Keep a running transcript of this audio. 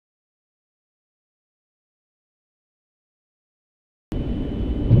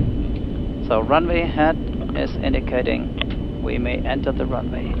So runway ahead is indicating we may enter the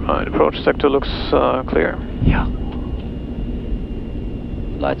runway. Right, approach sector looks clear. Yeah.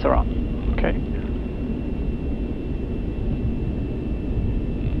 Lights are on. Okay.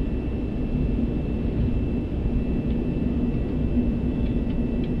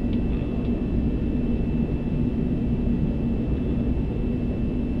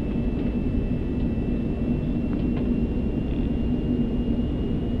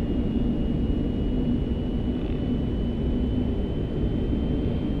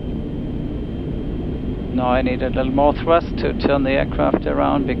 Now I need a little more thrust to turn the aircraft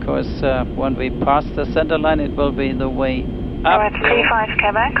around, because when we pass the center line it will be the way up. Alright, 35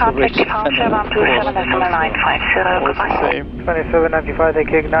 Quebec, contact departure 127.950, goodbye. 2795,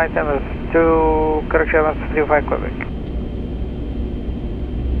 take ignite, MS2, correction MS35 Quebec.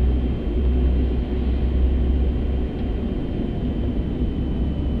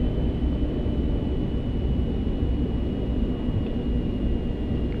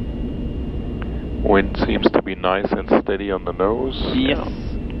 Wind seems to be nice and steady on the nose. Yes,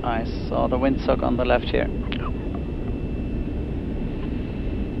 I saw the windsock on the left here.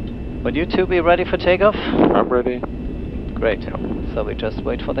 Would you two be ready for takeoff? I'm ready. Great. So we just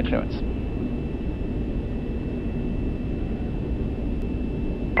wait for the clearance.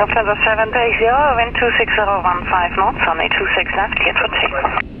 Lufthansa 730, wind 26015 knots, runway 26 left, cleared for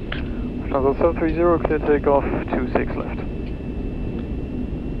takeoff. Lufthansa 730, clear takeoff, 26 left.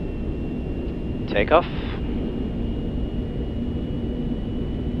 Takeoff.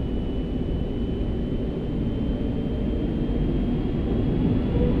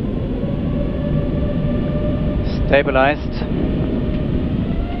 Stabilized.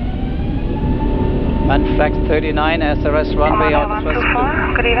 Man flag 39, SRS runway on the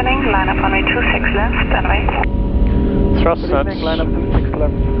thrust. Good evening, line up runway 26 left and wait. Thrust set. Line up 26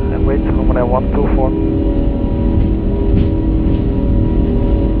 left and wait, runway 124.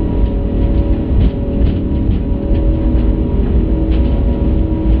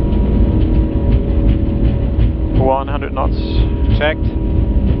 Knots. Checked.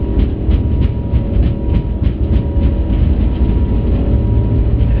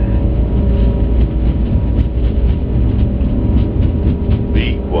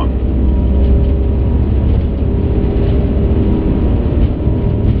 V1.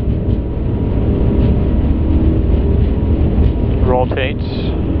 Rotate.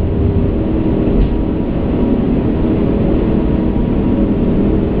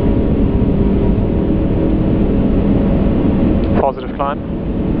 Positive climb.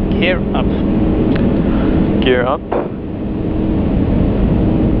 Gear up. Gear up.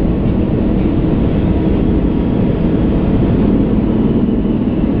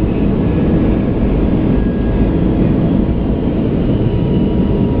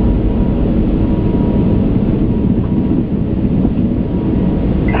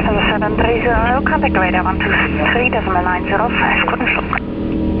 Lufthansa 730, contact radar 123.905, guten Flug.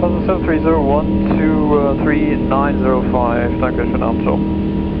 Lufthansa 730, 123.905, danke schön Abend so.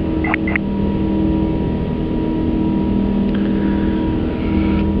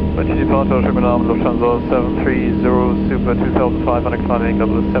 Ready departure, schönen Abend, Lufthansa 730, Super 2500, climbing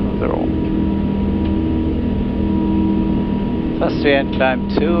level 70. First we had climb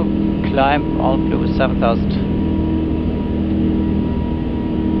 2, climb all blue 7000.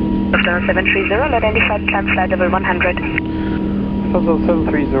 Lufthansa 730, identified climb flight level 100. Lufthansa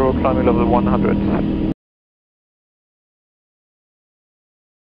 730, climbing level 100.